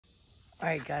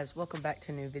Alright guys, welcome back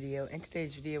to a new video. In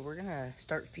today's video, we're gonna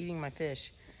start feeding my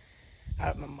fish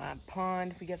out of my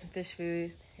pond. We got some fish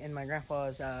food in my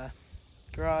grandpa's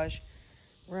garage.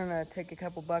 We're gonna take a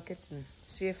couple buckets and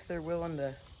see if they're willing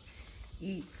to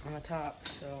eat on the top.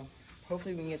 So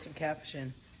hopefully we can get some catfish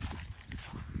in.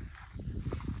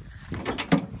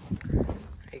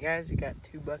 Hey guys, we got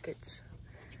 2 buckets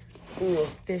full of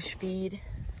fish feed.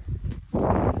 We're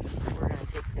gonna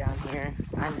take it down here.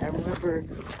 I remember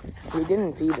we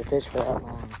didn't feed the fish for that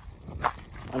long.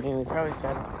 I mean, we probably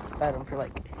fed them for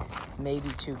like maybe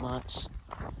 2 months.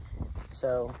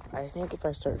 So I think if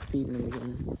I start feeding them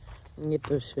again, we can get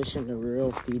those fish into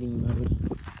real feeding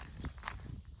mode.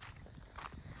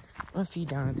 I'm gonna feed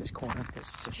down at this corner because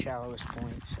it's the shallowest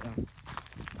point. So.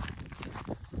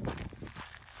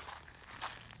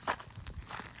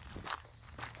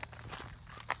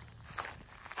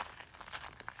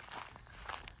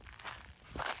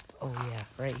 Oh yeah,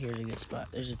 right here's a good spot.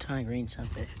 There's a ton of green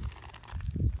sunfish.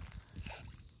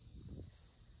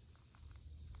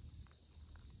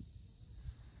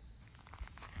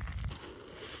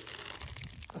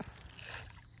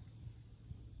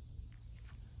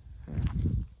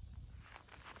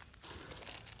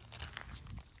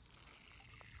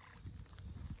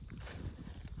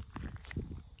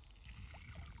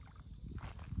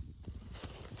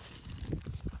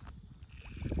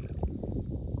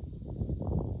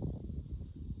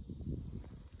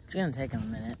 It's gonna take them a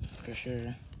minute, for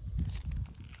sure.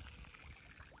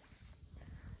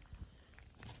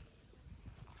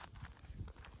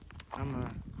 I'm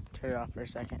gonna turn it off for a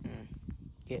second and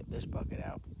get this bucket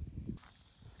out.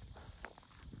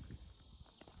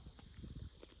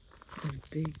 There's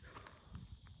big,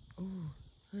 oh,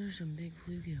 there's some big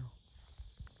bluegill.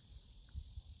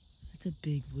 That's a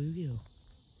big bluegill.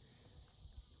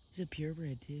 He's a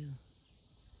purebred too.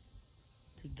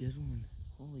 It's a good one.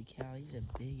 Holy cow, he's a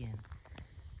big one.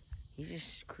 He's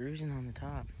just cruising on the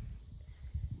top.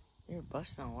 They were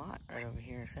busting a lot right over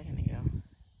here a second ago.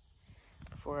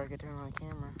 Before I could turn on the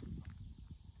camera.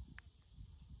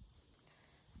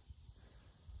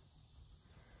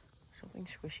 Something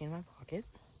squishy in my pocket.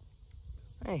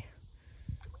 Hey,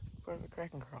 part of a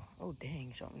crack and crawl. Oh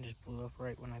dang, something just blew up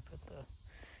right when I put the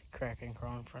crack and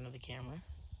crawl in front of the camera.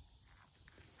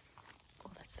 Oh,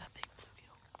 that's that big bluegill.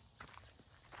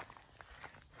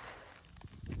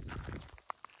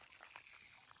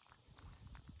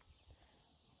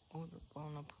 Oh, they're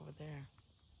blowing up over there.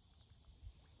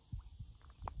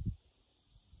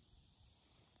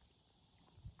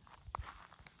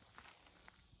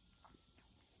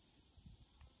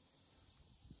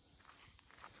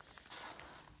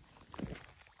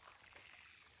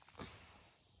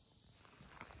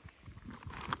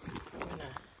 I'm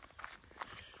gonna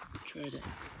try to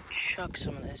chuck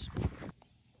some of this.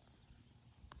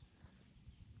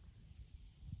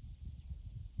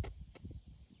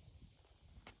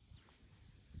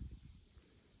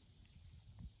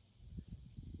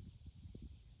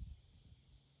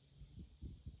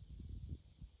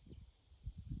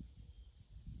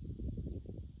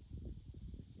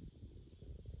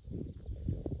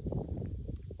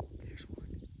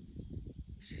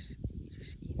 He's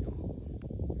just eating all of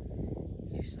them.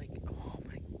 He's just like, oh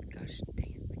my gosh,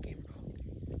 dang it, my camera.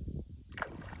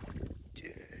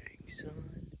 Dang,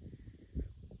 son.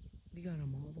 We got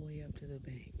him all the way up to the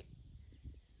bank.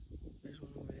 There's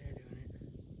one over there doing it.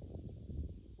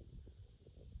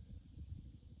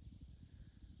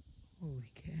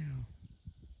 Holy cow.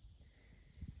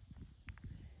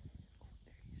 Oh,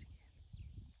 there he is again.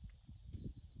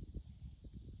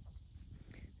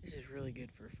 This is really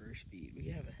good for first feed. We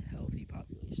have a healthy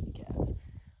population of cats.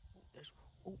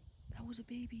 Oh, that was a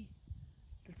baby.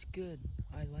 That's good.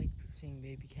 I like seeing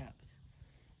baby cats.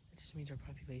 That just means our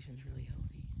population is really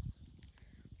healthy.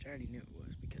 Which I already knew it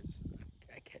was because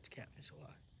I catch catfish a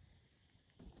lot.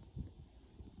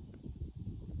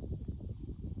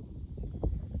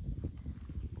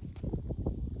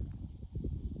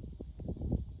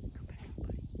 Come back up,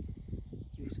 buddy.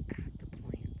 He was at the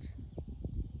plants.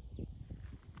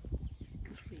 He's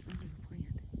right under the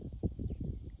plant.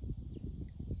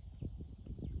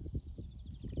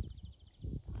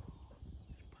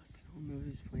 Busted. I'll move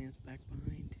his plants back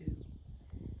behind too.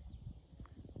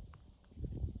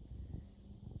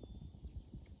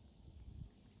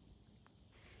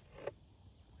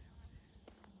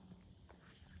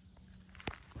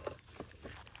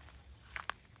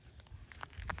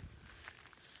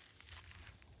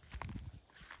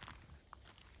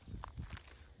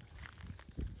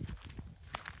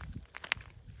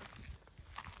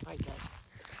 Alright guys,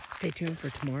 stay tuned for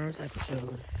tomorrow's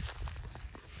episode.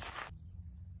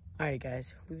 Alright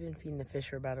guys, we've been feeding the fish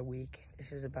for about a week.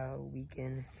 This is about a week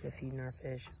in to feeding our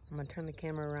fish. I'm gonna turn the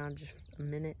camera around just a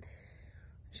minute,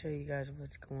 show you guys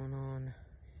what's going on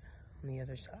the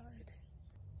other side.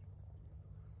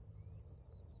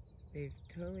 They've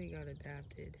totally got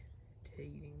adapted to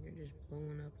eating. They're just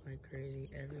blowing up like crazy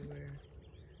everywhere.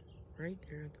 Right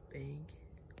there at the bank.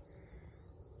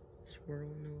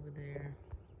 Swirling over there.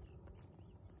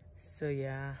 So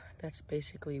yeah, that's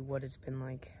basically what it's been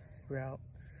like throughout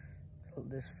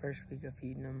this first week of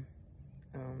feeding them.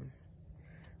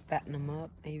 Fatten them up,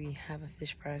 maybe have a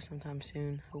fish fry sometime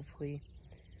soon, hopefully.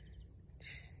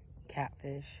 Just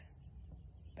catfish.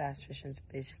 Bass fishing's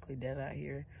basically dead out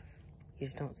here. You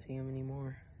just don't see them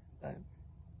anymore. But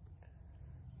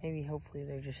maybe hopefully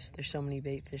there's so many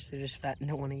bait fish, they're just fat and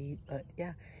don't want to eat. But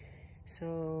yeah,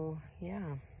 so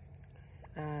yeah.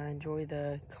 Enjoy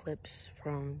the clips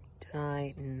from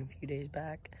tonight and a few days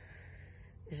back.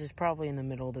 This is probably in the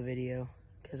middle of the video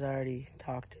because I already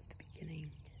talked at the beginning.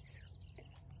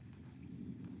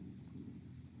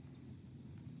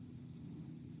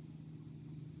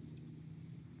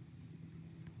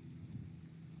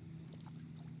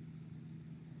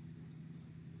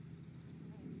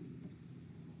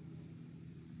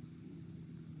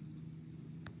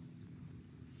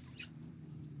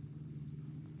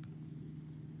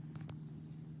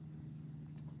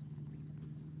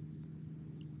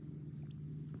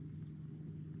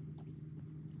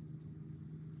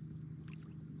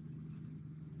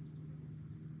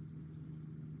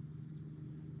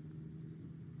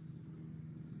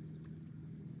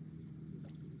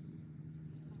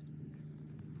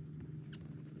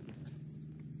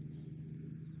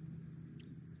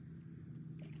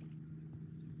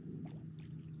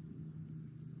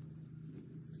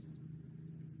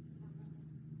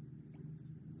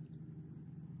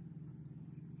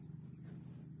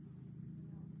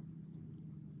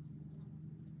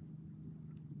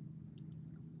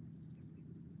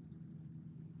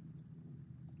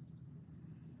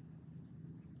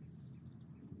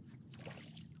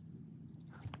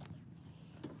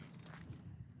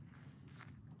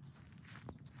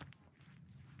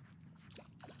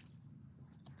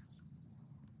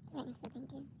 Right next to the bank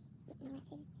too. No wet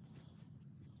food.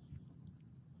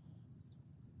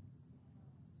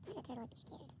 There's a turtle, I'd be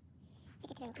scared.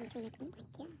 Like a turtle in between, like,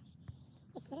 oh my gosh.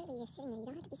 It's literally just sitting there. You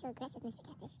don't have to be so aggressive, Mr.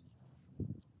 Catfish.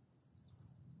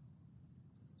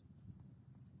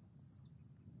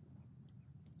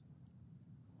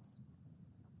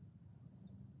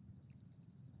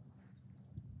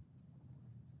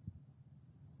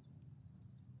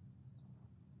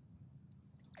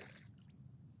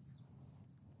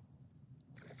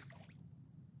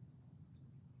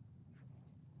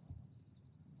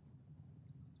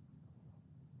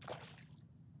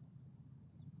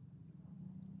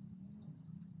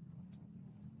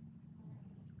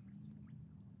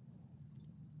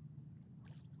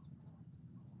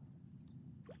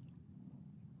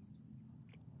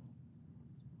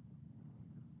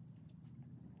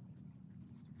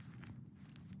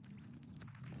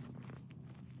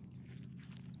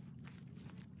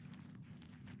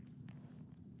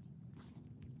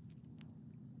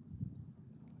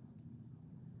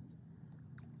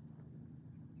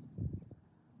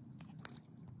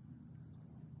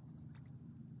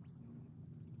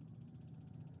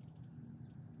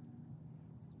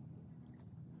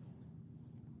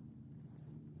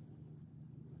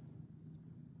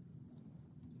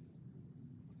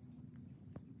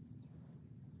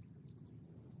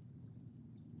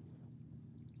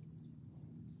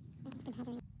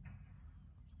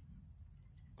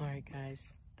 Alright guys,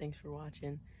 thanks for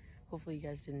watching. Hopefully you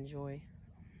guys did enjoy.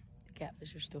 The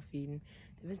catfish are still feeding.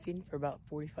 They've been feeding for about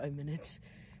 45 minutes.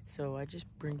 So I just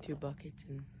bring 2 buckets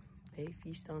and they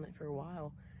feast on it for a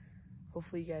while.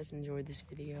 Hopefully you guys enjoyed this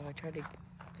video. I tried to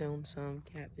film some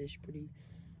catfish pretty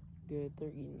good. They're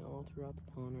eating all throughout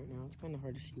the pond right now. It's kind of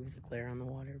hard to see with the glare on the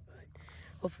water, but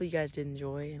hopefully you guys did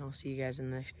enjoy, and I'll see you guys in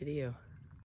the next video.